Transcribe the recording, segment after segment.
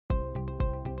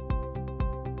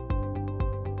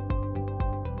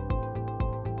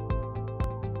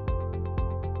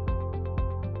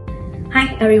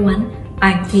Hi everyone,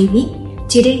 I'm Eddy.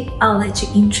 Today I'd like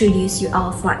to introduce you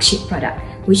our flagship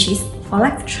product, which is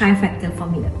Folac Trifactor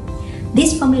Formula.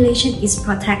 This formulation is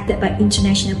protected by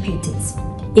international patents.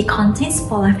 It contains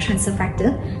Folac transfer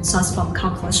factor sourced from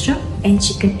cow cholesterol and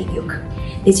chicken egg yolk.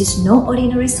 This is no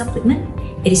ordinary supplement.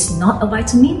 It is not a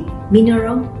vitamin,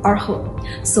 mineral, or herb.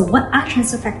 So what are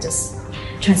transfer factors?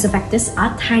 Transfer factors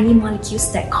are tiny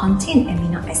molecules that contain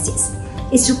amino acids.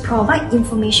 It's to provide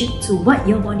information to what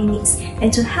your body needs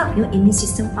and to help your immune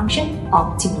system function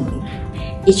optimally.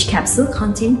 Each capsule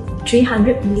contains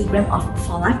 300 mg of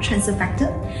Folac transfer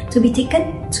factor to be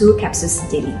taken 2 capsules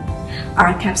daily.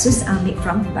 Our capsules are made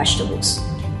from vegetables.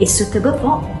 It's suitable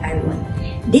for everyone.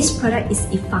 This product is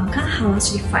Ifanka Halal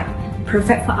certified,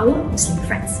 perfect for our Muslim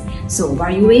friends. So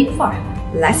what are you waiting for?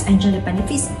 Let's enjoy the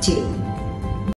benefits today.